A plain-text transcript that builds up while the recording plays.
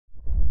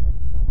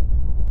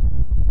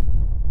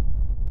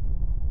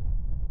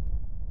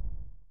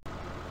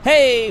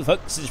Hey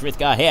folks, it's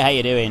Rithgar here, how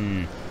you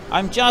doing?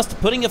 I'm just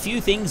putting a few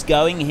things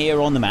going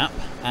here on the map,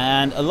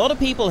 and a lot of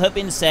people have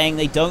been saying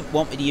they don't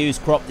want me to use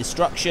crop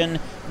destruction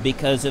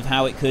because of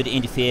how it could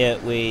interfere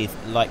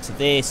with the likes of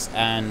this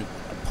and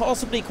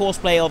possibly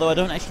courseplay, although I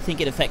don't actually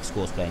think it affects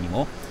courseplay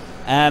anymore.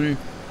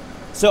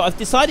 So I've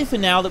decided for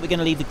now that we're going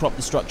to leave the crop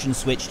destruction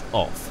switched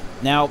off.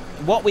 Now,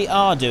 what we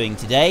are doing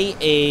today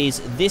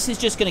is, this is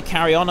just going to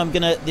carry on.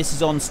 This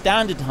is on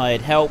standard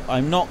hired help.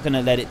 I'm not going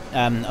to let it,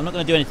 I'm not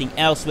going to do anything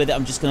else with it.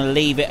 I'm just going to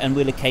leave it, and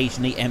we'll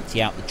occasionally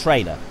empty out the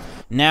trailer.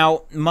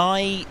 Now,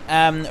 my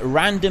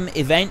random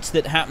event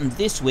that happened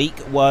this week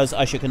was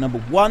I shook a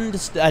number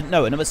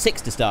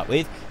 6 to start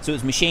with. So it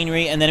was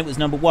machinery, and then it was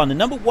number 1. The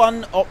number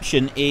 1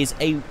 option is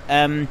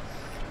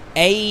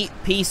a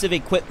piece of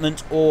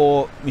equipment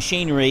or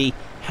machinery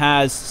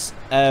has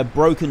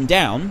broken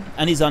down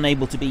and is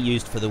unable to be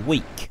used for the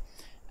week,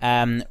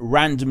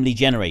 randomly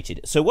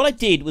generated. So what I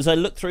did was I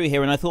looked through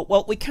here and I thought,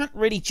 well, we can't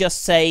really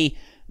just say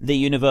the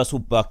universal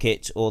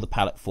bucket or the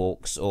pallet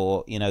forks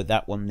or, you know,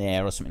 that one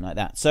there or something like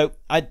that. So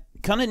I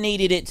kind of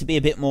needed it to be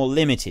a bit more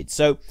limited.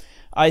 So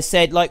I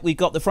said, like, we've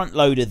got the front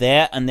loader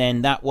there, and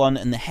then that one,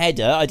 and the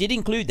header. I did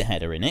include the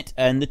header in it,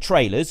 and the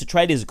trailers. The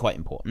trailers are quite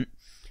important.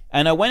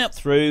 And I went up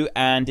through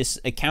and just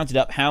counted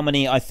up how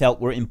many I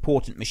felt were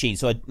important machines.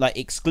 So I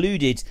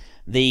excluded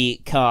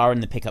the car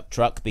and the pickup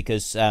truck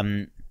because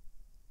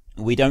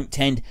we don't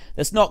tend,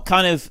 that's not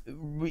kind of,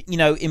 you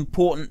know,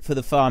 important for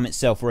the farm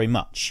itself very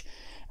much.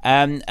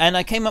 And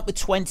I came up with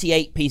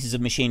 28 pieces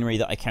of machinery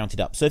that I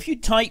counted up. So if you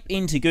type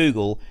into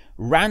Google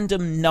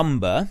random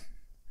number,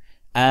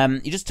 you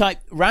just type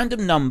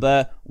random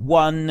number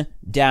 1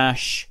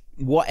 dash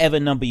whatever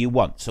number you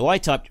want. So I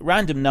typed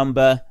random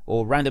number,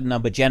 or random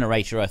number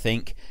generator, I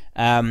think,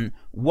 1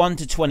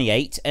 to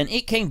 28, and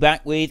it came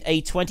back with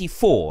a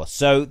 24.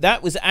 So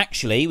that was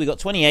actually, we got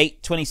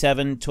 28,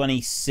 27,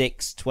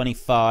 26,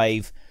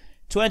 25,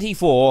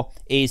 24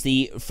 is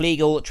the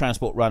Flegel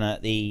Transport Runner,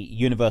 the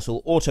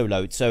Universal Auto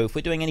Load. So if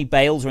we're doing any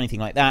bales or anything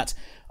like that,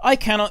 I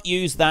cannot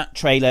use that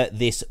trailer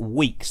this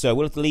week. So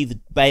we'll have to leave the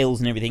bales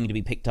and everything to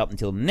be picked up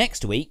until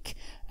next week.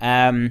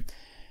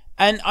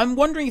 And I'm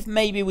wondering if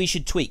maybe we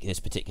should tweak this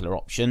particular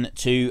option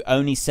to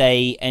only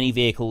say any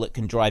vehicle that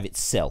can drive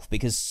itself,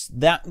 because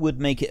that would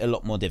make it a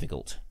lot more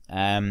difficult.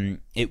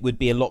 It would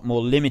be a lot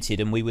more limited,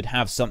 and we would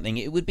have something,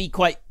 it would be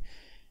quite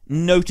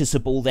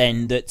noticeable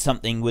then that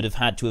something would have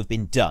had to have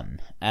been done.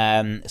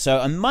 So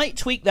I might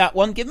tweak that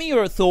one. Give me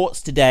your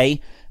thoughts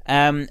today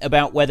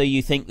about whether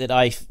you think that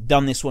I've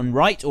done this one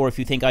right, or if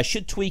you think I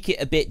should tweak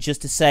it a bit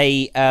just to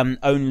say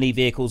only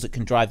vehicles that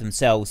can drive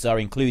themselves are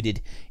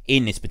included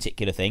in this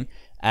particular thing.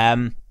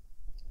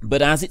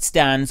 But as it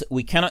stands,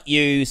 we cannot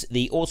use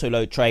the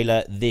auto-load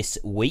trailer this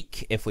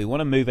week. If we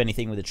want to move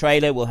anything with a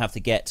trailer, we'll have to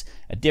get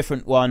a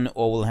different one,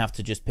 or we'll have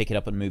to just pick it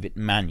up and move it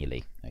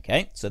manually.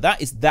 Okay, so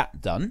that is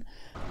that done.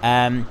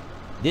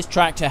 This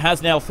tractor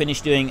has now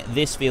finished doing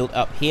this field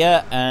up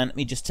here, and let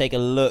me just take a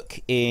look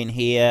in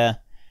here.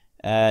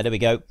 There we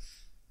go.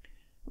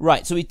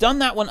 Right, so we've done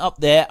that one up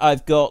there.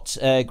 I've got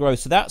growth,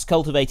 so that's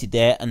cultivated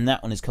there, and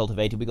that one is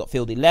cultivated. We've got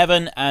field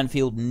 11 and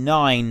field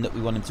 9 that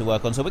we wanted to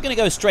work on. So we're going to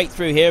go straight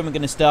through here, and we're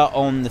going to start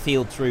on the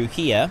field through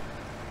here.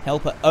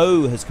 Helper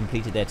O has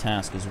completed their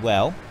task as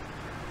well.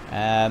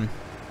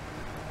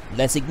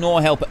 Let's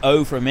ignore Helper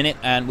O for a minute,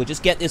 and we'll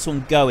just get this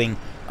one going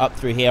up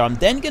through here. I'm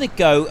then going to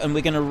go, and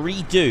we're going to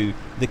redo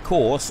the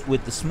course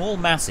with the small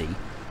Massey,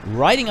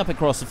 riding up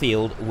across the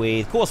field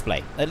with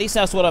courseplay. At least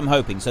that's what I'm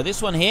hoping. So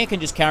this one here can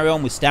just carry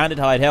on with standard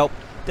hired help.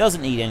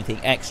 Doesn't need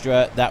anything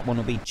extra. That one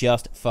will be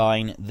just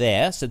fine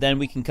there. So then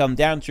we can come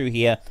down through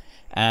here,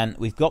 and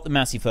we've got the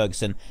Massey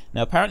Ferguson.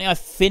 Now apparently I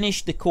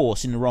finished the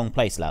course in the wrong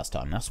place last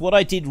time. That's what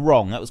I did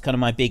wrong. That was kind of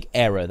my big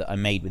error that I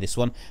made with this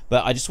one.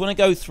 But I just want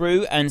to go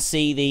through and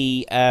see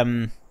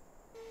the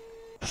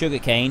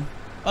sugarcane.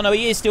 Oh no,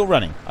 he is still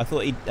running. I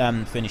thought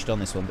he'd finished on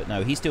this one, but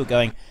no, he's still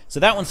going. So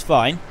that one's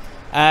fine.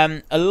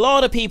 A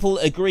lot of people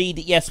agreed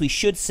that yes, we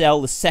should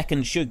sell the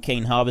second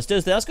sugarcane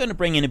harvesters. That's going to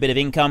bring in a bit of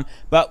income,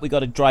 but we've got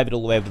to drive it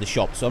all the way over to the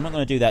shop. So I'm not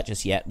going to do that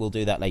just yet. We'll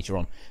do that later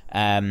on.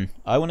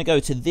 I want to go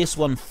to this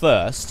one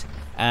first,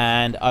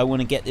 and I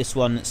want to get this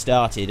one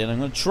started. And I'm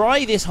going to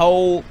try this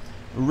whole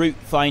route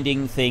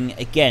finding thing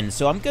again.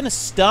 So I'm going to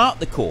start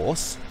the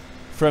course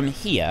from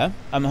here.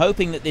 I'm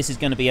hoping that this is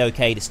going to be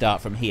okay to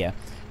start from here.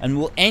 And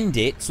we'll end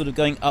it sort of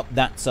going up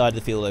that side of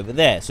the field over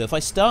there. So if I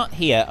start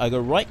here, I go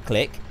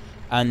right-click,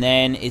 and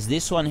then is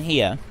this one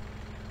here,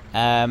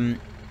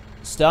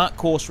 start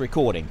course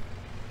recording.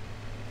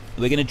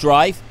 We're going to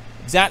drive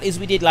exactly as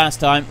we did last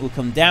time. We'll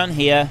come down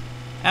here,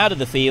 out of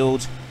the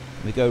field,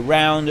 we go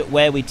round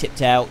where we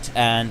tipped out,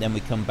 and then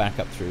we come back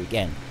up through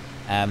again.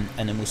 And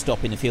then we'll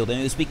stop in the field. And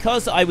it was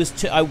because I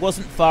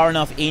wasn't far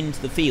enough into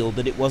the field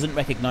that it wasn't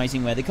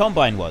recognizing where the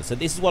combine was. So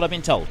this is what I've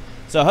been told.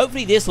 So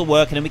hopefully this will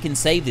work, and then we can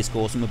save this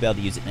course and we'll be able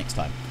to use it next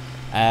time.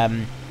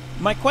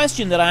 My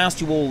question that I asked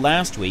you all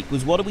last week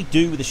was, what do we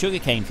do with the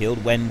sugarcane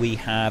field when we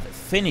have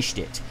finished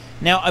it?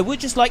 Now, I would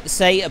just like to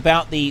say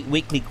about the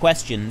weekly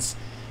questions,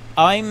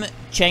 I'm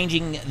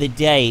changing the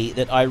day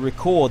that I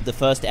record the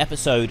first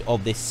episode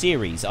of this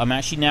series. I'm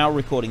actually now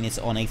recording this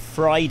on a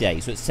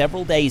Friday, so it's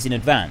several days in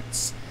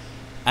advance.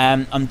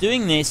 I'm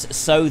doing this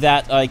so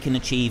that I can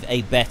achieve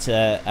a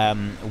better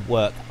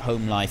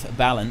work-home life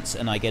balance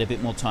and I get a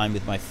bit more time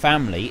with my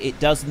family. It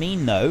does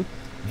mean, though,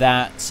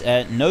 that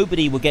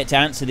nobody will get to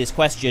answer this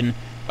question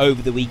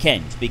over the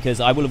weekend, because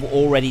I will have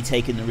already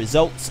taken the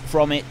results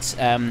from it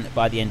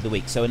by the end of the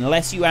week. So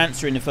unless you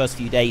answer in the first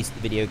few days the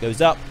video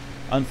goes up,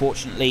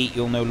 unfortunately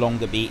you'll no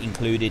longer be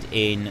included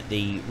in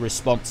the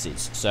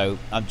responses. So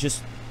I'm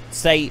just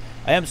say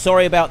I am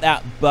sorry about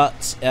that,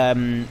 but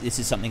this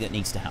is something that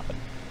needs to happen.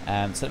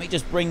 So let me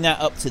just bring that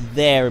up to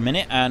there a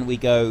minute, and we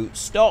go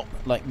stop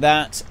like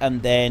that,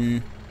 and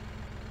then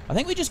I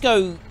think we just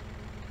go,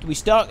 do we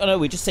start? Oh no,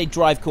 we just say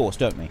drive course,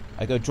 don't we?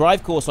 I go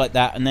drive course like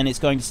that, and then it's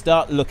going to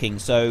start looking.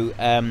 So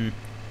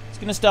it's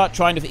going to start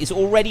trying to, it's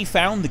already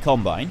found the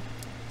combine,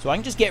 so I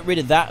can just get rid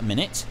of that a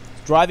minute.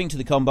 It's driving to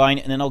the combine,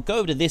 and then I'll go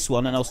over to this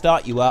one and I'll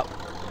start you up,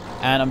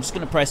 and I'm just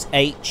going to press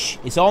H.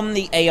 It's on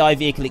the AI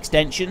vehicle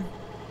extension.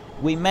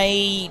 We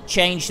may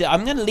change that.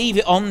 I'm going to leave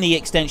it on the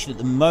extension at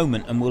the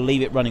moment, and we'll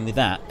leave it running with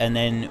that, and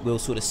then we'll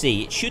sort of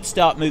see. It should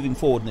start moving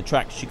forward, and the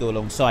tractor should go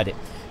alongside it.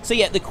 So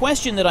yeah, the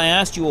question that I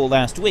asked you all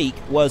last week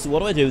was, what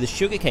do I do with the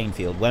sugarcane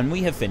field when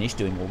we have finished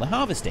doing all the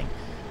harvesting?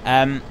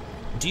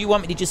 Do you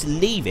want me to just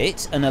leave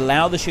it and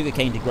allow the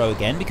sugarcane to grow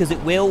again? Because it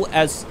will,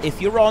 as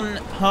if you're on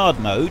hard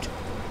mode,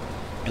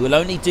 it will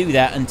only do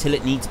that until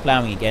it needs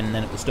ploughing again, and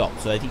then it will stop.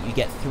 So I think you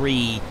get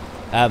 3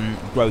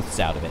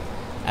 growths out of it.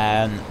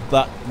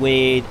 But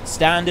with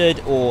standard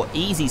or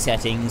easy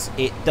settings,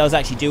 it does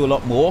actually do a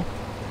lot more.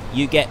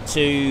 You get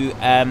to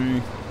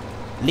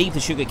leave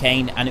the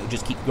sugarcane and it will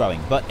just keep growing.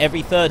 But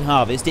every third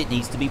harvest, it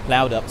needs to be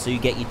ploughed up, so you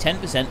get your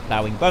 10%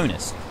 ploughing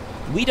bonus.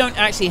 We don't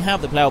actually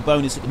have the plough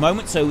bonus at the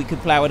moment, so we could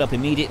plough it up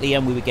immediately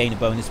and we would gain a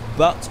bonus.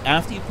 But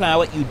after you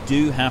plough it, you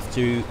do have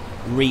to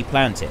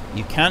replant it.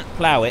 You can't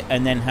plough it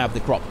and then have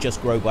the crop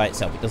just grow by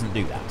itself. It doesn't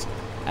do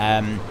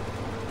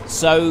that.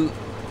 So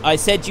I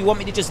said, do you want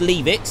me to just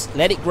leave it,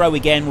 let it grow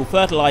again, we'll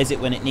fertilize it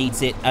when it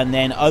needs it, and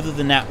then other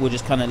than that, we'll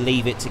just kind of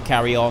leave it to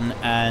carry on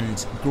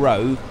and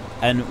grow,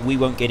 and we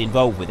won't get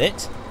involved with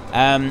it?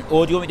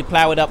 Or do you want me to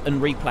plough it up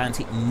and replant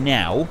it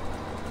now?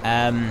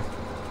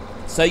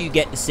 So you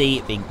get to see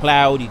it being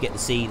ploughed, you get to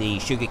see the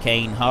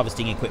sugarcane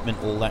harvesting equipment,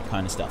 all that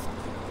kind of stuff.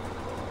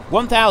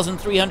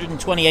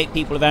 1,328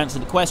 people have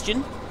answered the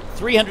question.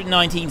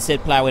 319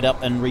 said plough it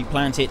up and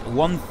replant it.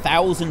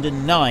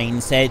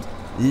 1,009 said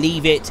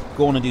leave it,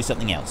 go on and do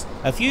something else.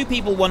 A few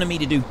people wanted me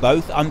to do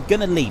both. I'm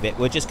going to leave it.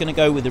 We're just going to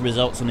go with the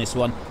results on this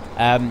one.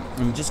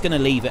 I'm just going to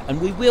leave it,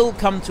 and we will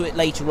come to it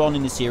later on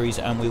in the series,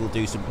 and we will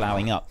do some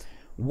ploughing up.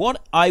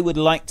 What I would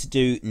like to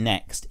do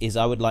next is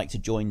I would like to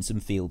join some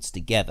fields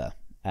together.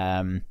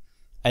 And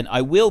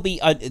I will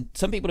be,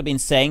 some people have been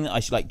saying that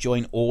I should like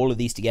join all of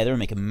these together and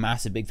make a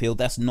massive big field.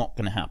 That's not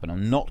going to happen.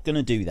 I'm not going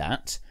to do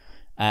that.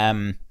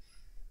 I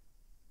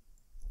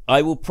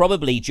will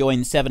probably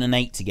join 7 and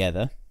 8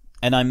 together.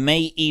 And I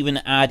may even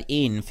add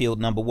in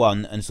field number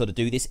 1 and sort of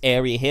do this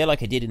area here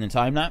like I did in the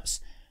time-lapse.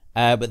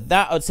 But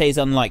that I'd say is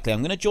unlikely.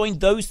 I'm going to join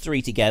those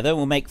 3 together.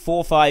 We'll make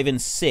 4, 5,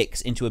 and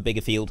 6 into a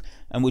bigger field.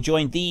 And we'll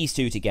join these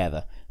 2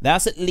 together.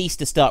 That's at least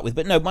to start with.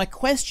 But no, my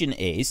question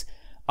is,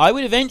 I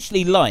would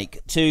eventually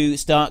like to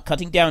start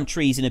cutting down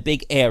trees in a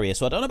big area.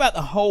 So I don't know about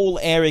the whole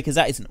area, because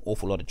that is an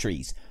awful lot of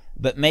trees.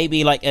 But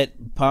maybe like a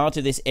part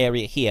of this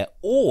area here,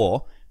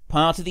 or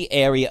part of the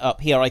area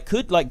up here. I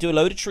could like do a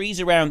load of trees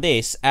around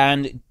this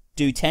and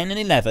do 10 and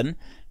 11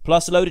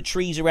 plus a load of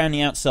trees around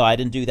the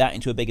outside and do that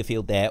into a bigger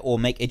field there, or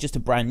make it just a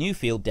brand new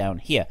field down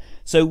here.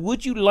 So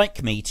would you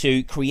like me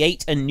to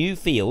create a new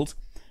field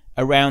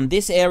around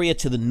this area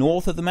to the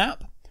north of the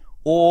map,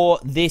 or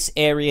this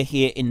area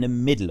here in the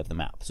middle of the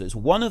map? So it's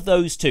one of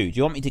those 2. Do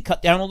you want me to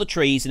cut down all the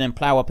trees and then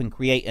plow up and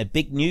create a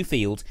big new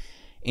field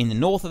in the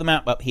north of the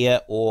map up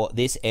here, or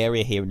this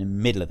area here in the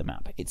middle of the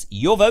map? It's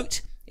your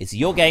vote. It's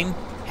your game.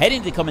 Head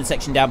into the comment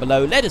section down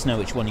below. Let us know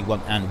which one you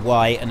want and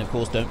why. And of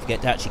course, don't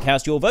forget to actually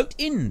cast your vote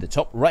in the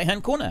top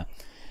right-hand corner.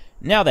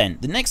 Now then,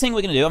 the next thing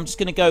we're going to do, I'm just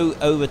going to go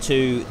over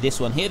to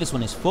this one here. This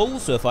one is full,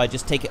 so if I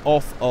just take it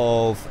off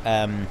of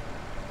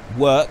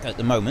work at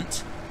the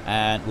moment,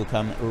 and we'll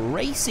come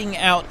racing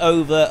out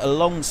over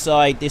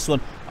alongside this one.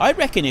 I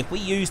reckon if we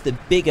use the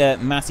bigger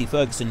Massey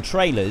Ferguson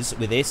trailers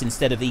with this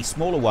instead of these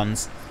smaller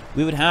ones,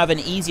 we would have an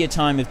easier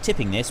time of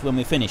tipping this when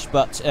we're finished.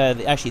 But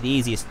actually the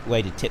easiest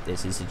way to tip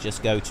this is to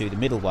just go to the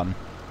middle one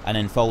and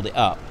then fold it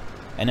up,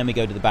 and then we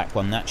go to the back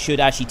one. That should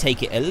actually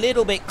take it a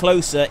little bit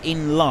closer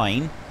in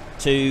line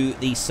to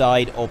the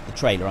side of the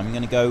trailer. I'm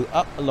going to go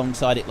up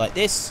alongside it like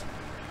this,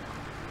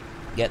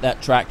 get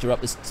that tractor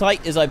up as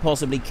tight as I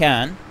possibly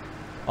can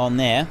on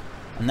there,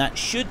 and that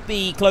should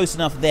be close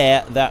enough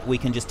there that we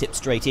can just tip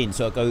straight in.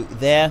 So I'll go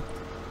there.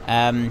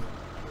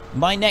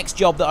 My next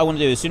job that I want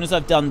to do, as soon as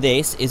I've done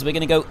this, is we're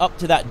going to go up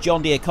to that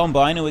John Deere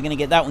combine, and we're going to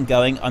get that one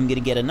going. I'm going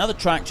to get another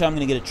tractor, I'm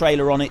going to get a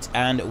trailer on it,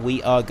 and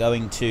we are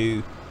going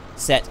to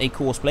set a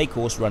course-play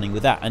course running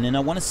with that. And then I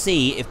want to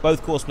see if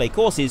both course-play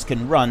courses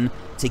can run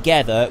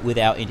together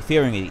without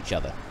interfering with each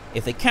other.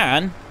 If they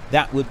can,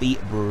 that would be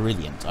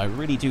brilliant. I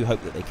really do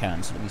hope that they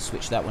can. So let me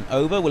switch that one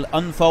over. We'll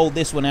unfold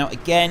this one out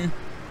again.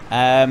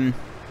 And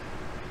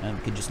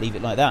we can just leave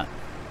it like that.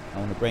 I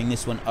want to bring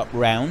this one up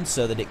round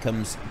so that it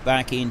comes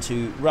back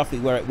into roughly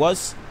where it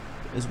was.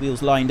 Those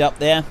wheels lined up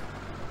there.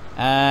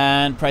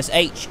 And press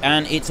H,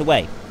 and it's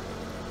away.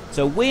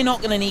 So we're not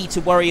going to need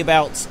to worry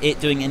about it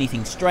doing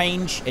anything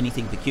strange,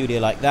 anything peculiar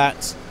like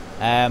that.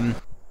 That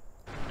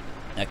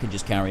can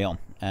just carry on.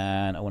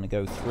 And I want to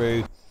go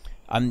through.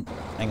 Hang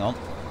on.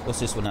 What's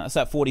this one? That's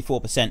at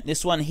 44%.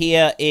 This one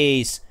here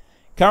is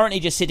currently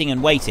just sitting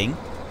and waiting.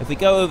 If we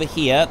go over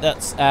here,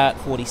 that's at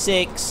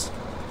 46.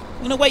 I'm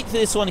going to wait for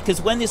this one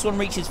because when this one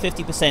reaches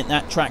 50%,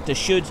 that tractor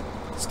should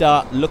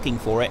start looking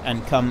for it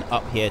and come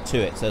up here to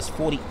it. So that's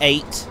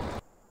 48.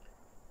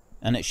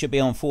 And it should be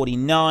on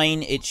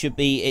 49.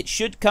 It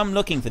should come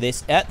looking for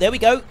this. There we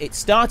go. It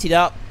started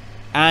up,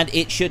 and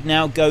it should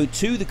now go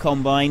to the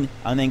combine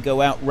and then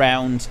go out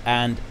round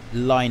and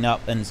line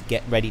up and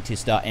get ready to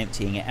start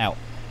emptying it out.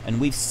 And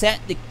we've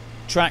set the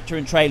tractor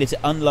and trailer to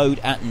unload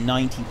at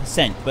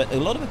 90%. But a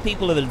lot of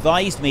people have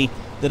advised me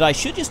that I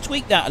should just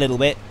tweak that a little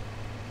bit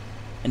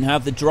and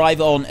have the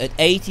drive on at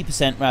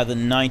 80% rather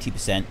than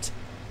 90%,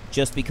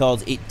 just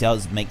because it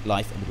does make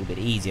life a little bit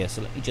easier.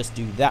 So let me just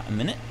do that a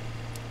minute.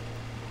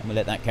 And we'll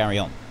let that carry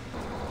on.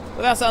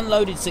 Well, that's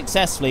unloaded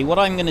successfully. What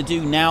I'm going to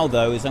do now,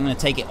 though, is I'm going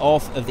to take it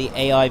off of the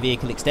AI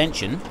vehicle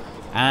extension,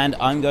 and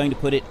I'm going to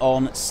put it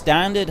on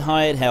standard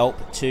hired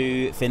help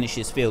to finish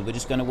this field. We're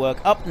just going to work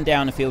up and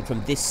down the field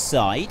from this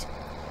side,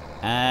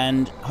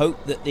 and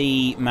hope that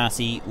the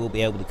Massey will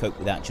be able to cope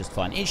with that just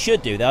fine. It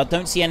should do, though. I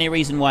don't see any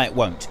reason why it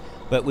won't.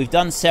 But we've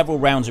done several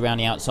rounds around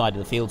the outside of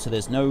the field, so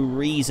there's no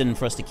reason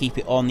for us to keep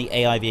it on the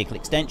AI vehicle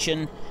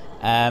extension.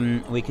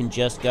 We can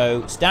just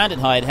go standard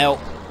hired help,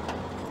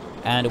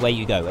 and away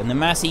you go. And the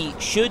Massey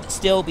should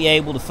still be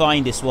able to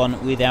find this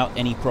one without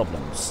any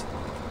problems.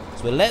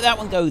 So we'll let that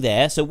one go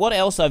there. So what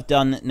else I've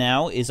done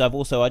now is I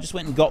just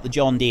went and got the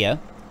John Deere.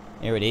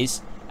 Here it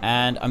is.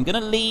 And I'm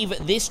going to leave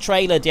this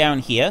trailer down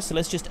here. So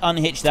let's just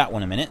unhitch that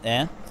one a minute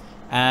there.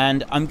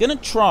 And I'm going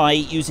to try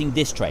using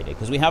this trailer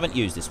because we haven't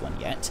used this one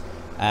yet.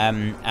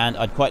 And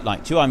I'd quite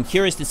like to. I'm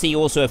curious to see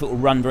also if it will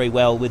run very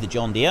well with the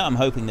John Deere. I'm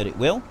hoping that it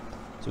will.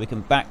 So we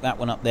can back that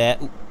one up there.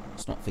 Ooh,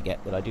 let's not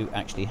forget that I do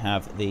actually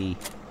have the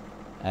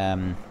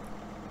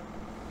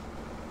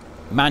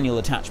manual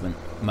attachment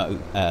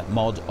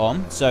mod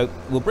on. So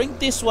we'll bring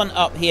this one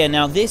up here.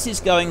 Now this is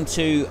going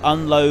to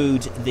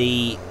unload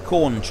the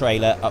corn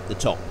trailer up the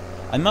top.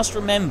 I must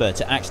remember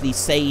to actually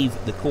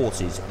save the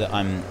courses that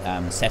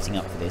I'm setting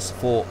up for this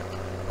for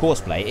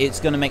courseplay. It's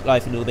going to make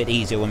life a little bit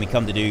easier when we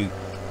come to do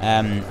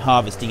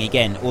harvesting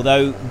again.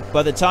 Although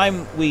by the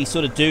time we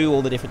sort of do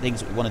all the different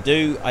things that we want to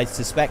do, I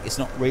suspect it's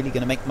not really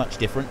going to make much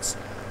difference.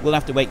 We'll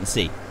have to wait and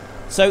see.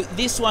 So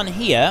this one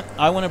here,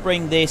 I want to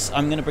bring this,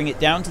 I'm going to bring it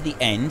down to the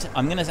end.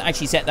 I'm going to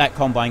actually set that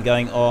combine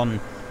going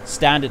on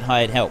standard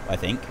hired help, I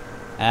think.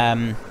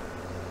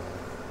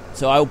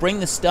 So I'll bring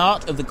the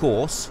start of the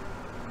course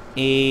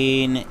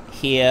in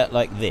here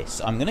like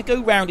this. I'm going to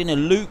go round in a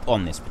loop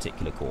on this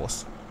particular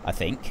course, I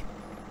think.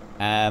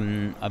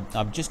 I'm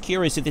just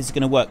curious if this is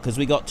going to work because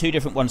we got two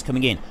different ones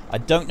coming in. I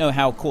don't know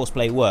how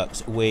courseplay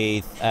works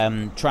with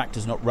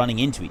tractors not running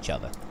into each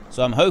other.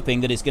 So I'm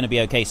hoping that it's going to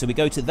be okay. So we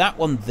go to that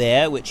one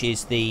there, which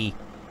is the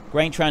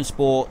grain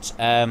transport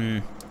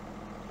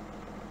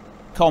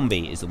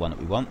combi is the one that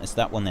we want. It's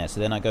that one there.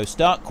 So then I go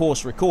start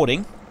course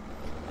recording.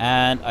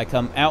 And I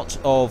come out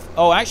of...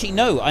 Oh, actually,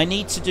 no. I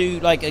need to do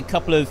like a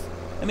couple of...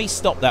 Let me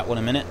stop that one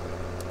a minute.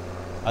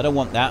 I don't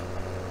want that.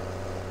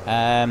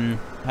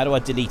 How do I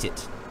delete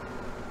it?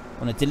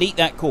 I want to delete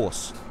that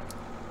course.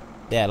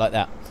 There, like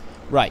that.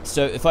 Right,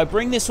 so if I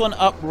bring this one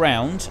up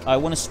round, I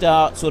want to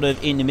start sort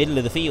of in the middle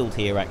of the field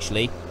here,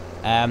 actually.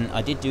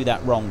 I did do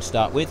that wrong to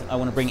start with. I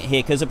want to bring it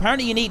here, because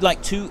apparently you need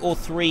like 2 or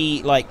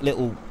 3, like,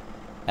 little,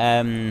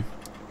 you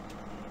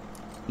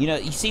know,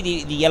 you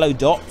see the yellow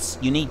dots?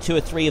 You need 2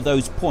 or 3 of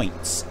those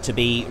points to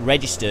be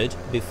registered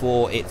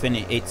before it's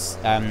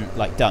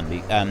like,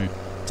 done,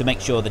 to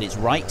make sure that it's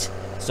right.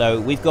 So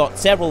we've got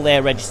several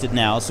there registered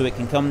now, so it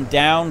can come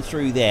down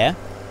through there.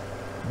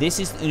 This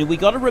is, we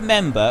got to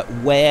remember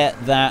where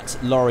that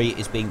lorry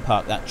is being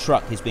parked, that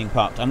truck is being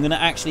parked. I'm going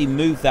to actually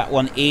move that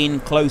one in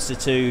closer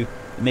to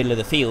the middle of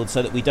the field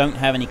so that we don't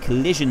have any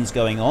collisions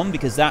going on,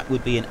 because that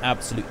would be an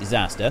absolute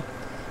disaster.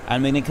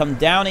 And we're going to come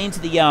down into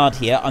the yard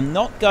here. I'm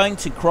not going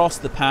to cross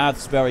the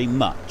paths very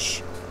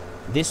much.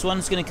 This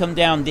one's going to come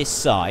down this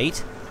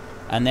side,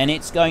 and then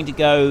it's going to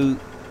go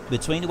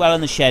between the well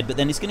and the shed, but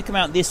then it's going to come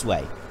out this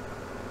way.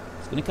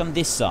 It's going to come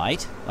this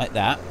side, like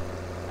that.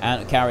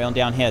 And carry on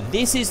down here.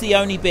 This is the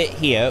only bit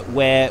here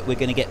where we're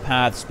going to get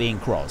paths being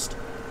crossed.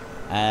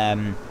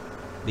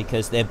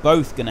 Because they're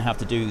both going to have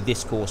to do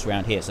this course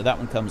around here. So that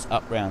one comes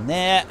up around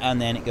there,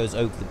 and then it goes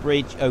over the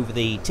bridge, over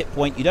the tip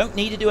point. You don't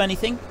need to do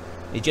anything.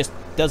 It just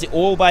does it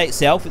all by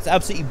itself. It's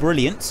absolutely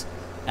brilliant.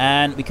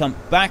 and we come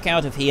back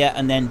out of here,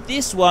 and then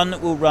this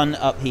one will run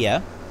up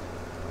here.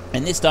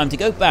 And this time, to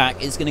go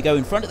back, it's going to go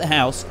in front of the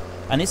house,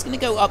 and it's going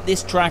to go up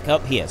this track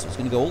up here. So it's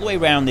going to go all the way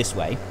around this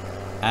way,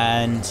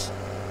 and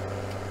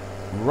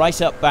right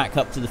up, back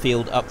up to the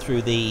field, up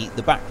through the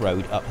back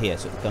road up here.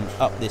 So it comes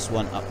up this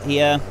one up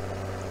here,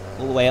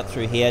 all the way up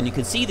through here. And you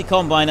can see the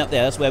combine up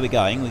there. That's where we're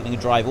going. We're going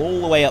to drive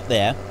all the way up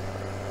there,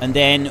 and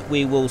then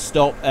we will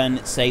stop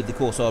and save the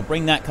course. So I'll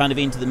bring that kind of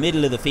into the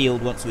middle of the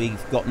field once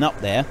we've gotten up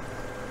there,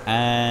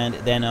 and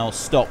then I'll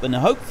stop, and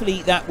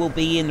hopefully that will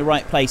be in the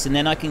right place, and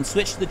then I can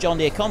switch to the John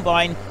Deere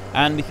combine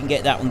and we can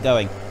get that one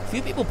going. A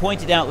few people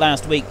pointed out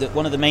last week that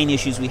one of the main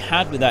issues we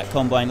had with that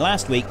combine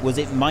last week was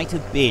it might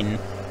have been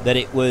that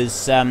it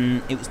was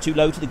too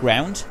low to the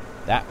ground.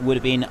 That would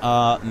have been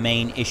our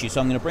main issue.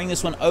 So I'm going to bring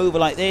this one over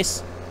like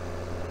this,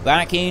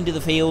 back into the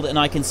field, and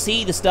I can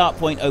see the start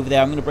point over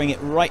there. I'm going to bring it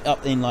right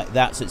up in like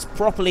that, so it's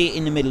properly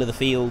in the middle of the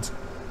field.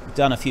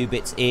 Done a few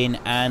bits in,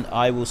 and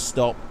I will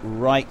stop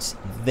right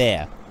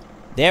there.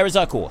 There is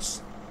our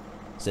course.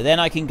 So then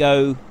I can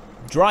go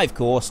drive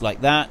course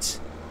like that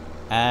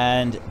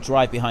and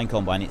drive behind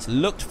combine. It's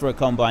looked for a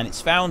combine,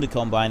 it's found a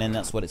combine, and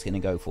that's what it's going to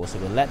go for. So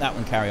we'll let that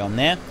one carry on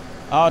there.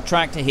 Our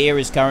tractor here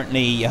is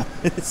currently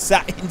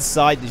sat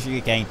inside the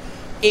sugarcane.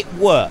 It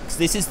works.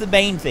 This is the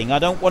main thing. I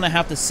don't want to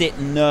have to sit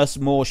and nurse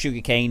more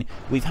sugarcane.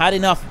 We've had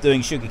enough of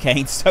doing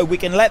sugarcane, so we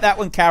can let that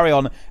one carry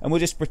on, and we'll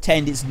just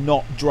pretend it's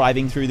not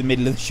driving through the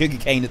middle of the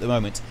sugarcane at the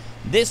moment.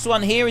 This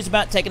one here is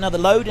about to take another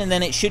load, and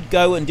then it should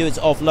go and do its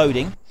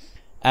offloading.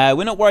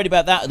 We're not worried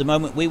about that at the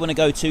moment. We want to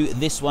go to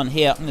this one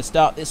here. I'm going to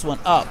start this one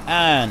up,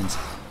 and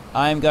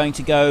I'm going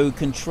to go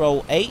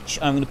Control H.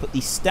 I'm going to put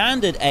the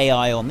standard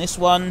AI on this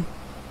one,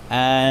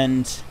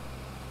 and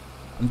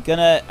I'm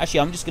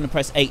just going to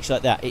press H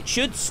like that. It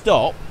should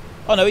stop.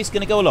 Oh no, he's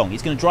going to go along.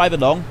 He's going to drive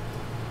along.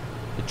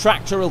 The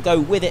tractor will go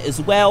with it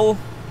as well.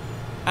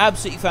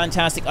 Absolutely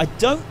fantastic. I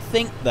don't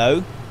think,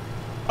 though...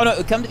 Oh no,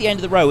 it'll come to the end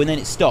of the row and then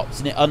it stops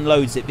and it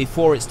unloads it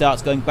before it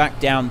starts going back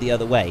down the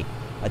other way.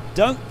 I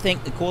don't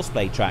think the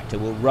Courseplay tractor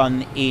will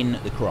run in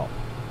the crop.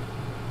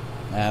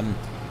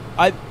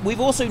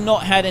 We've also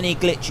not had any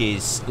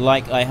glitches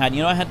like I had.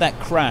 You know, I had that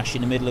crash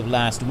in the middle of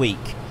last week.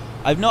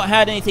 I've not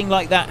had anything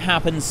like that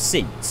happen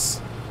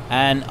since.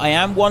 And I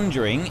am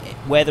wondering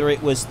whether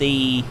it was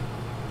the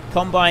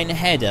combine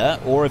header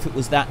or if it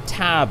was that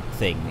tab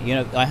thing. You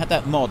know, I had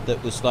that mod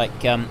that was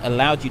like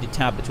allowed you to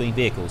tab between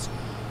vehicles.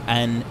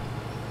 And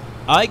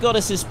I got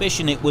a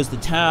suspicion it was the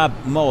tab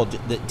mod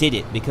that did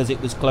it because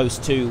it was close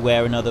to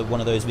where another one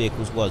of those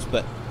vehicles was.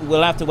 But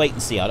we'll have to wait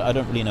and see. I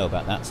don't really know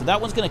about that. So that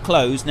one's going to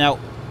close. Now,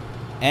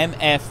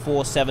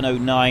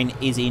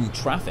 MF4709 is in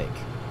traffic.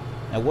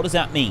 Now, what does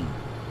that mean?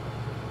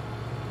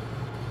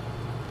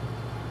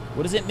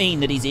 What does it mean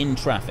that he's in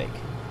traffic?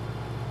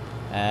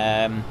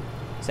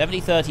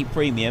 7030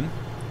 premium.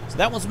 So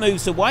that one's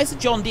moved. So why has the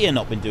John Deere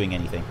not been doing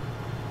anything?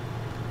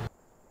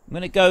 I'm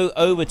going to go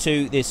over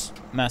to this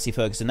Massey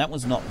Ferguson. That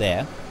one's not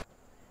there.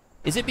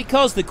 Is it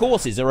because the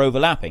courses are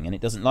overlapping and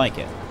it doesn't like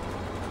it?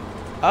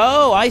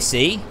 Oh, I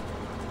see.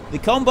 The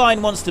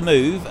combine wants to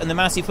move and the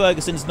Massey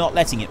Ferguson's not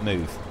letting it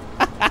move.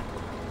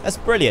 That's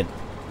brilliant.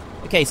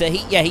 Okay, so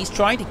he's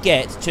trying to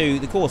get to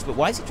the course, but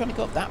why is he trying to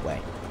go up that way?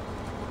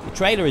 The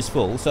trailer is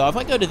full, so if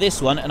I go to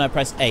this one and I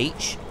press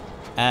H,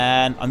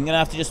 and I'm going to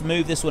have to just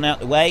move this one out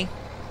the way,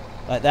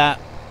 like that.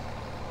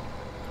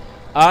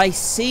 I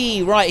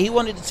see, right, he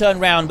wanted to turn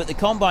round, but the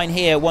combine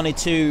here wanted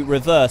to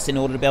reverse in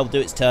order to be able to do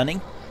its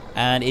turning,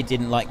 and it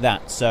didn't like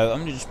that. So I'm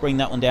going to just bring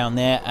that one down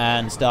there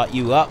and start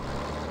you up.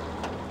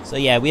 So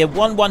yeah, we have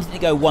one wanting to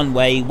go one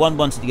way, one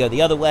wanting to go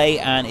the other way,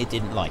 and it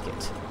didn't like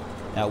it.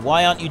 Now,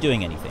 why aren't you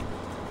doing anything?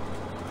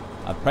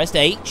 I've pressed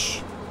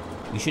H.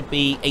 We should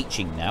be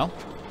Hing now.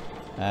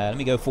 Let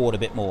me go forward a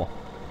bit more.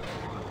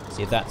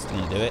 See if that's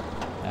going to do it.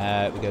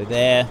 We go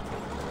there.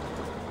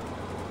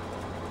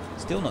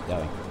 Still not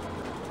going.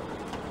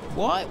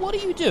 Why? What are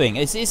you doing?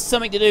 Is this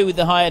something to do with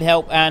the hired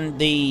help and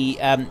the...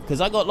 because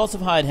I got lots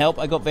of hired help.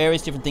 I got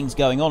various different things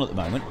going on at the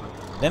moment.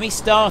 Let me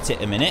start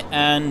it a minute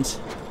and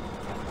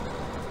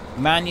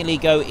manually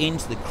go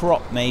into the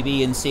crop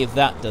maybe and see if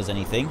that does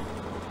anything.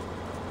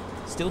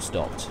 Still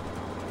stopped.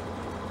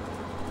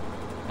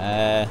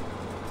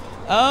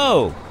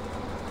 Oh!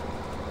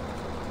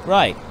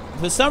 Right.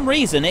 For some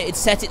reason, it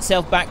set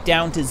itself back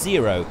down to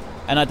 0.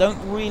 And I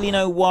don't really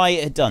know why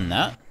it had done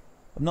that.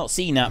 I've not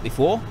seen that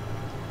before.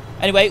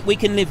 Anyway, we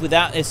can live with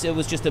that. It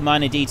was just a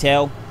minor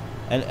detail.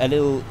 A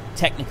little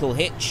technical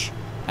hitch.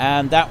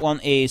 And that one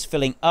is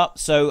filling up.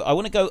 So I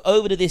want to go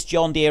over to this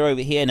John Deere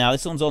over here now.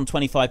 This one's on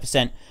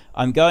 25%.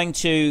 I'm going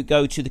to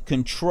go to the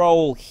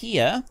control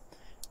here.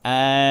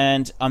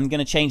 And I'm going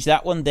to change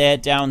that one there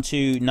down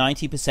to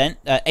 90%.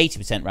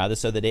 80% rather,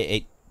 so that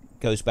it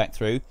goes back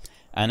through.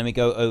 And then we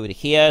go over to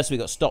here. So we've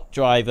got stop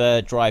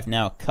driver, drive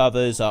now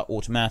covers, our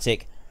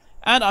automatic.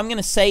 And I'm going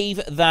to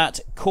save that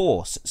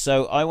course.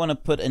 So I want to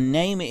put a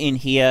name in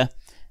here.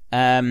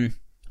 I don't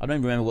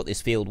even remember what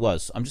this field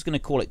was. I'm just going to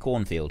call it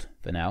cornfield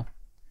for now.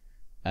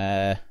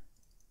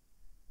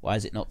 Why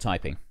is it not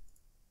typing?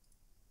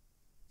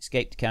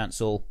 Escape to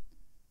cancel.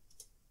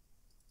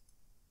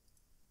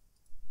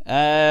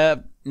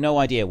 No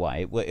idea why.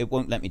 It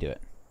won't let me do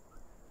it.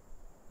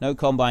 No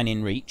combine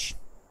in reach.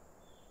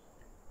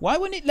 Why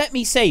wouldn't it let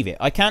me save it?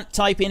 I can't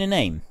type in a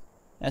name.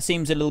 That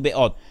seems a little bit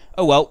odd.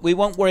 Oh well, we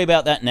won't worry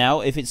about that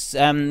now. If it's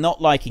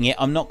not liking it,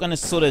 I'm not going to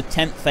sort of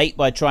tempt fate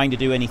by trying to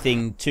do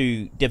anything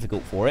too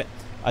difficult for it.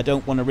 I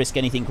don't want to risk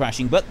anything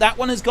crashing. But that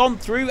one has gone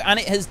through, and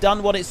it has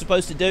done what it's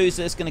supposed to do.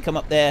 So it's going to come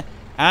up there,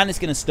 and it's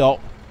going to stop.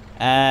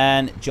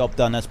 And job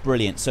done. That's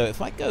brilliant. So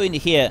if I go into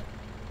here,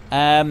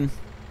 I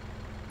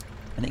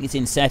think it's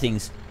in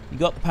settings. You've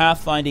got the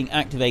pathfinding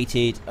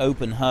activated,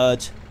 open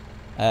HUD.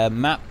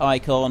 Map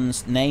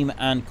icons, name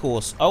and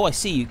course. Oh, I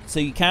see. So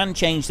you can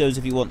change those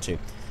if you want to.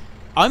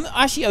 I'm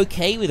actually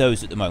okay with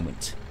those at the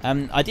moment.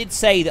 I did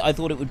say that I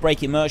thought it would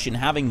break immersion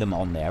having them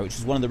on there, which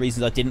is one of the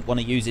reasons I didn't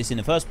want to use this in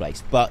the first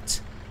place.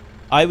 But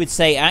I would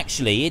say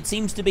actually it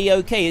seems to be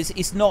okay.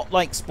 It's not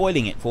like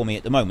spoiling it for me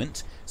at the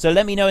moment. So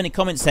let me know in the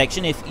comments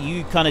section if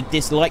you kind of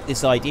dislike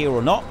this idea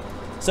or not.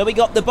 So we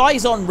got the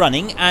Bizon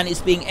running, and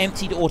it's being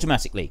emptied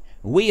automatically.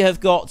 We have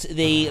got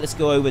the, let's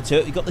go over to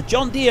it, we've got the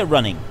John Deere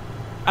running.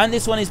 And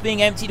this one is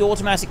being emptied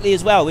automatically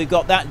as well. We've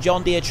got that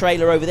John Deere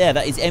trailer over there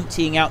that is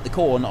emptying out the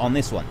corn on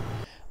this one.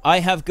 I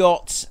have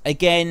got,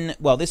 again,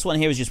 well, this one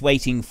here is just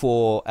waiting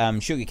for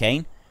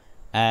sugarcane.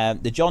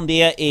 The John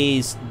Deere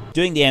is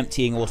doing the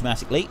emptying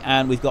automatically.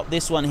 And we've got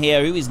this one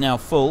here who is now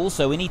full.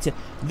 So we need to,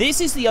 this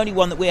is the only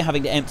one that we're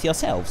having to empty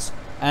ourselves.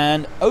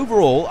 And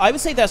overall, I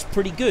would say that's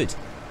pretty good.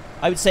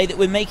 I would say that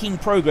we're making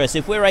progress.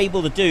 If we're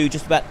able to do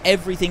just about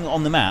everything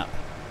on the map,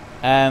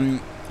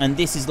 and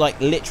this is like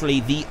literally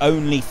the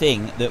only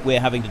thing that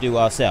we're having to do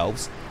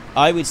ourselves,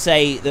 I would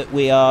say that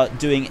we are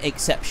doing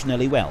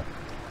exceptionally well.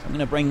 So I'm going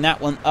to bring that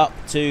one up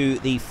to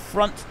the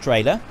front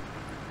trailer,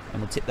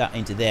 and we'll tip that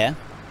into there.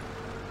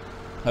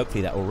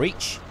 Hopefully that will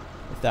reach.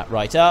 Lift that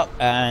right up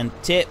and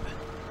tip.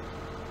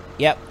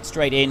 Yep,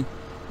 straight in.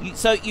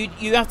 So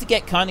you have to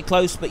get kind of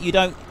close, but you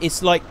don't.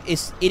 It's like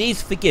it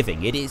is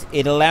forgiving.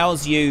 It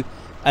allows you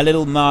a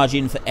little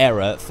margin for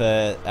error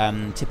for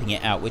tipping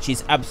it out, which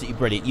is absolutely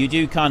brilliant. You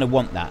do kind of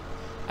want that,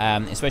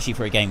 especially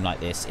for a game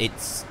like this.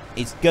 It's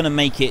going to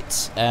make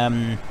it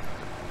a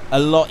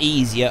lot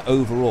easier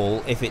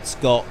overall if it's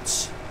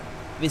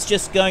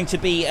just going to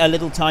be a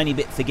little tiny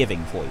bit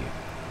forgiving for you.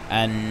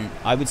 And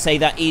I would say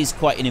that is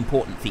quite an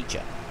important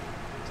feature.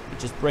 So we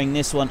just bring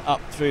this one up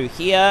through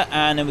here,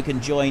 and then we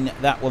can join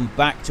that one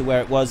back to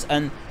where it was.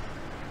 And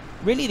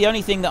really, the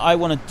only thing that I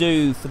want to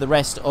do for the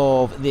rest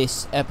of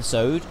this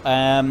episode,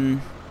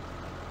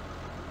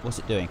 what's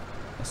it doing?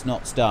 It's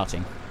not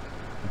starting.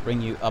 I'll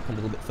bring you up a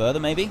little bit further,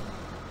 maybe.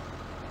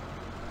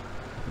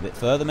 A bit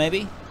further,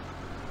 maybe.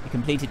 They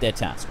completed their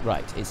task.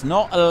 Right, it's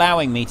not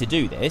allowing me to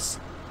do this.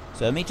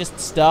 So let me just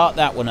start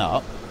that one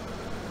up.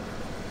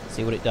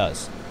 See what it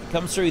does. It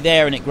comes through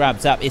there and it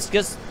grabs up. It's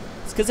because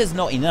there's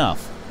not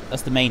enough.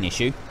 That's the main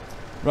issue.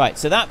 Right,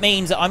 so that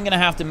means that I'm going to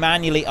have to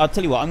manually... I'll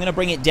tell you what, I'm going to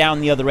bring it down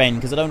the other end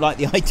because I don't like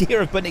the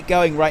idea of putting it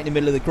going right in the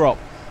middle of the crop.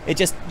 It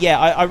just... Yeah,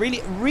 I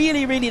really,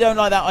 really, really don't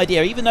like that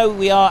idea. Even though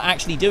we are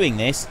actually doing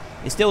this,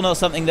 it's still not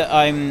something that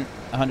I'm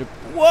 100...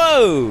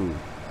 Whoa!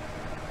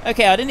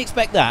 Okay, I didn't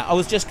expect that. I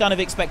was just kind of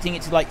expecting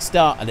it to, like,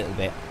 start a little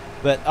bit.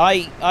 But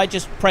I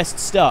just pressed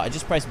start. I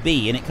just pressed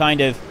B, and it kind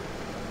of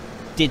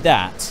did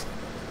that.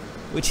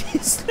 Which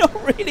is not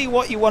really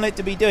what you want it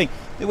to be doing.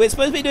 We're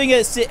supposed to be doing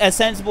a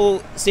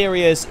sensible,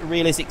 serious,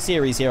 realistic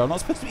series here. I'm not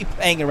supposed to be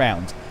playing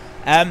around.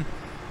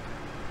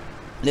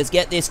 Let's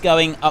get this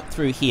going up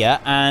through here.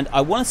 And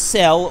I want to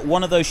sell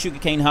one of those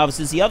sugarcane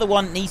harvesters. The other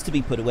one needs to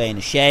be put away in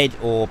a shed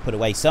or put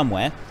away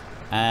somewhere.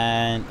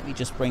 And let me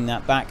just bring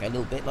that back a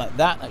little bit like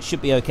that. That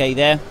should be okay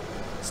there.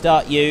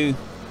 Start you.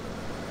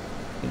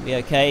 Gonna be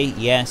okay.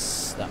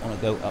 Yes, that one will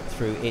go up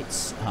through.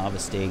 It's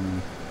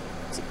harvesting.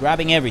 Is it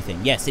grabbing everything?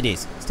 Yes, it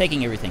is. It's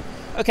taking everything.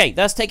 Okay,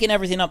 that's taking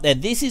everything up there.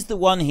 This is the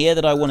one here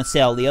that I want to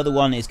sell. The other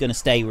one is going to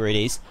stay where it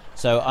is.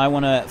 So I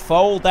want to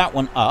fold that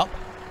one up.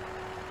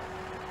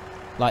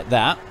 Like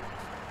that.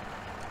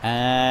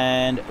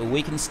 And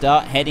we can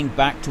start heading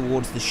back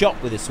towards the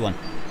shop with this one.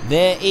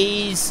 There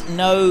is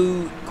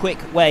no quick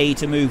way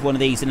to move one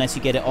of these unless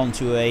you get it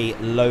onto a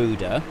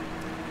loader.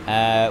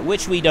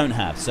 Which we don't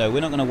have. So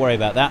we're not going to worry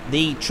about that.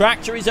 The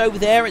tractor is over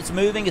there. It's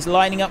moving. It's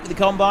lining up with the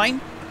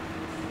combine.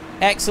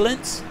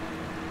 Excellent.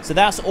 So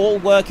that's all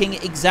working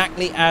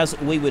exactly as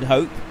we would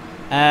hope.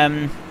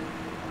 The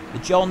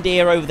John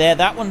Deere over there,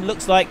 that one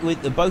looks like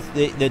with both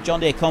the John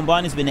Deere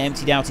combine has been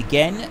emptied out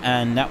again,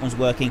 and that one's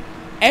working.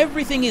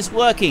 Everything is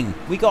working.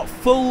 We got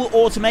full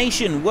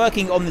automation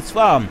working on this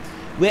farm.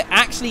 We're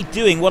actually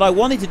doing what I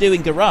wanted to do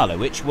in Garala,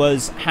 which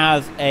was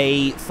have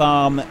a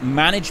farm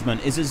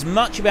management. It's as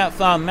much about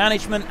farm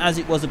management as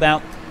it was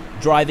about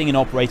driving and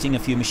operating a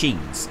few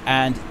machines.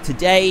 And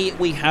today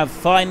we have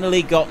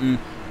finally gotten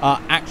our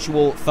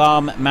actual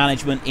farm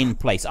management in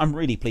place. I'm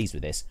really pleased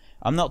with this.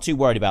 I'm not too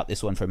worried about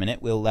this one for a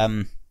minute. We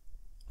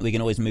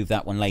can always move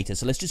that one later.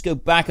 So let's just go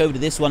back over to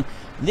this one.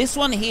 This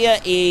one here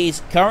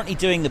is currently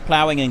doing the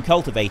plowing and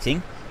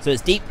cultivating. So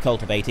it's deep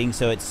cultivating,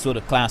 so it's sort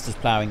of classed as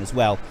ploughing as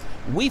well.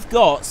 We've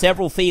got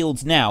several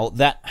fields now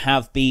that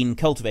have been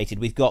cultivated.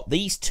 We've got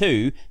these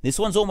two. This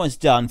one's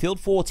almost done. Field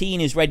 14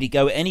 is ready to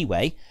go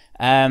anyway.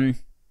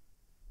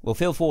 Well,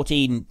 field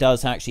 14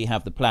 does actually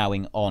have the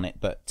ploughing on it,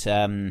 but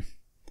I'm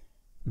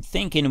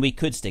thinking we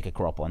could stick a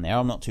crop on there.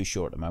 I'm not too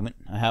sure at the moment.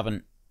 I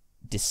haven't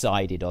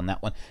decided on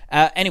that one.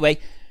 Anyway,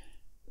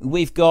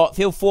 we've got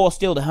field 4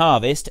 still to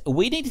harvest.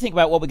 We need to think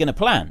about what we're going to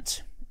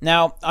plant.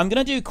 Now, I'm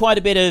going to do quite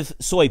a bit of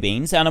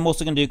soybeans, and I'm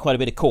also going to do quite a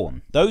bit of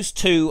corn. Those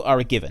two are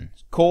a given.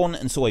 Corn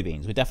and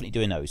soybeans. We're definitely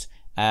doing those.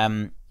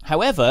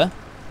 However,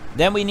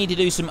 then we need to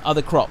do some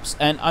other crops,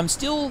 and I'm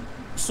still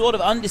sort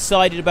of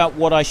undecided about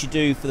what I should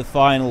do for the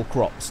final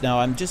crops. Now,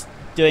 I'm just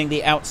doing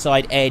the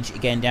outside edge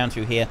again down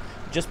through here,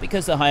 just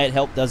because the hired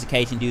help does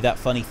occasionally do that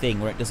funny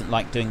thing where it doesn't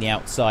like doing the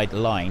outside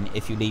line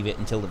if you leave it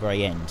until the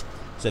very end.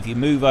 So if you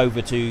move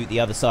over to the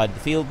other side of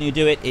the field and you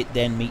do it, it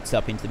then meets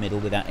up into the middle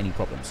without any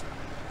problems.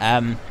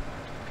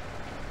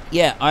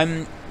 Yeah,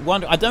 I'm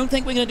wondering. I don't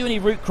think we're going to do any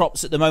root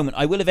crops at the moment.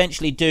 I will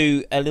eventually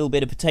do a little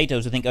bit of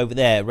potatoes, I think, over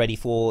there, ready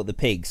for the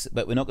pigs,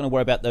 but we're not going to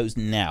worry about those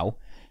now.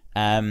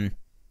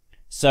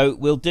 So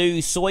we'll do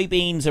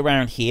soybeans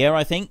around here,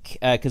 I think,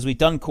 because we've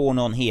done corn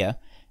on here.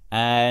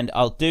 And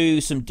I'll do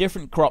some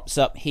different crops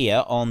up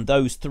here on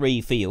those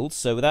 3 fields.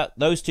 So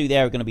those 2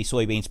 there are going to be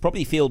soybeans,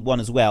 probably field 1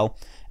 as well.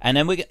 And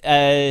then we'll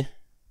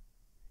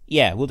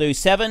do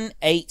 7,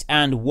 8,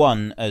 and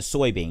 1 as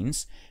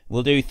soybeans.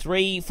 We'll do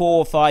 3,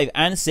 4, 5,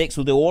 and 6.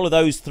 We'll do all of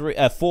those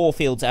 4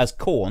 fields as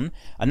corn.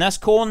 And that's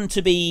corn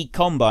to be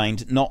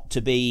combined, not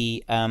to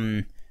be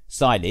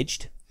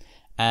silaged.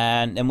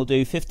 And then we'll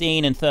do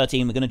 15 and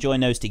 13. We're going to join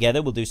those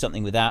together. We'll do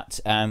something with that.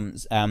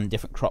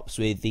 Different crops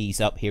with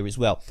these up here as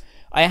well.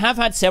 I have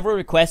had several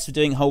requests for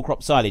doing whole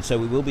crop silage, so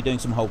we will be doing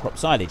some whole crop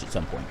silage at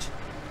some point.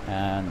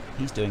 And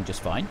he's doing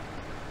just fine.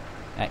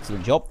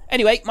 Excellent job.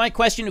 Anyway, my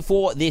question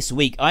for this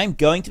week. I'm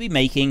going to be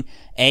making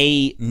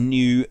a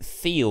new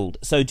field.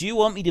 So do you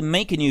want me to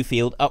make a new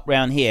field up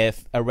around here,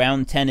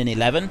 around 10 and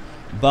 11,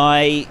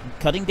 by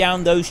cutting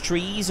down those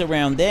trees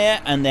around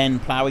there and then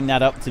ploughing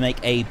that up to make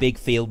a big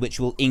field, which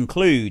will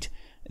include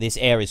this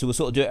area? So we'll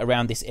sort of do it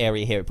around this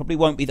area here. It probably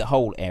won't be the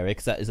whole area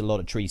because that is a lot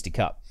of trees to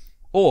cut.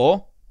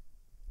 Or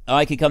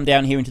I could come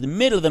down here into the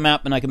middle of the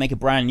map and I can make a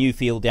brand new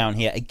field down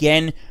here.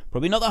 Again,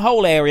 probably not the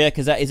whole area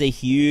because that is a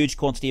huge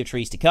quantity of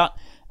trees to cut.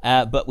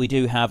 But we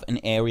do have an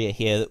area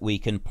here that we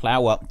can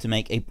plow up to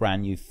make a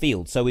brand new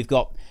field. So we've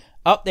got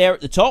up there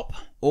at the top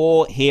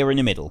or here in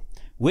the middle.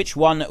 Which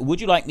one would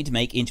you like me to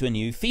make into a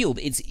new field?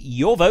 It's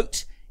your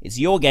vote. It's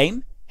your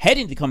game. Head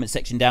into the comment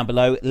section down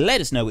below.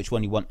 Let us know which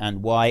one you want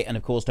and why. And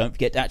of course, don't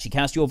forget to actually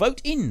cast your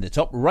vote in the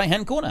top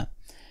right-hand corner.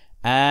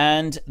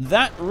 And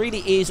that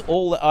really is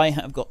all that I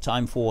have got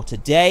time for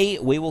today.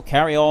 We will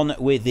carry on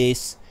with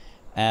this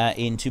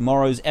in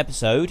tomorrow's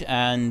episode.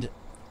 And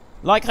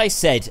like I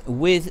said,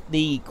 with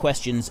the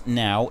questions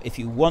now, if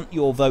you want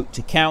your vote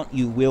to count,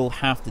 you will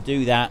have to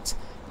do that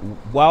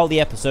while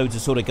the episodes are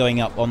sort of going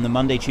up on the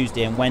Monday,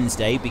 Tuesday and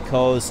Wednesday,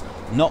 because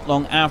not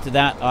long after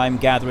that I'm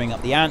gathering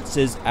up the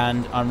answers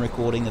and I'm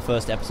recording the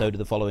first episode of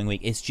the following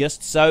week. It's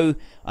just so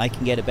I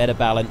can get a better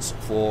balance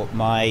for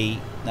my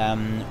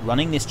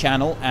running this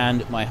channel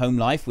and my home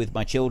life with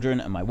my children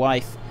and my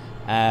wife.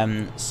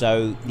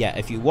 So yeah,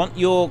 if you want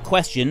your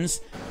questions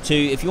to,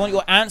 if you want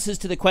your answers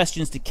to the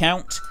questions to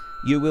count,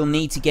 you will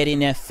need to get in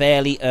there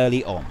fairly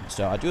early on.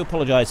 So I do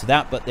apologize for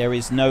that, but there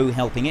is no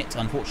helping it,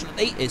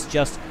 unfortunately. It's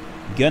just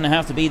gonna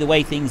have to be the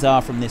way things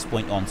are from this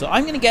point on. So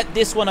I'm gonna get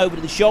this one over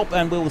to the shop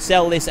and we'll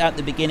sell this at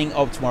the beginning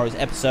of tomorrow's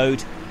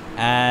episode,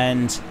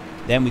 and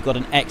then we've got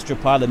an extra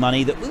pile of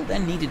money that we'll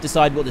then need to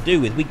decide what to do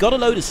with. We've got a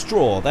load of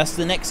straw. That's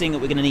the next thing that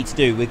we're going to need to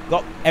do. We've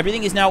got,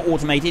 everything is now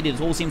automated.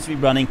 It all seems to be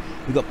running.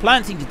 We've got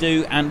planting to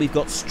do, and we've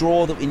got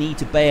straw that we need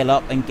to bale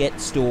up and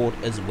get stored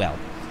as well.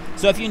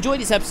 So if you enjoyed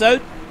this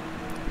episode,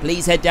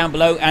 please head down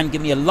below and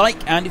give me a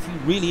like, and if you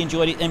really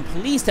enjoyed it, then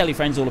please tell your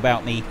friends all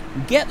about me.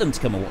 Get them to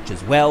come and watch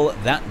as well.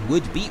 That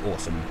would be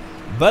awesome.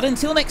 But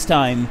until next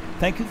time,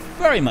 thank you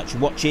very much for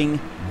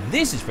watching.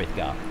 This is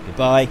Frithgar.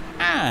 Goodbye,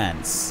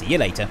 and see you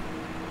later.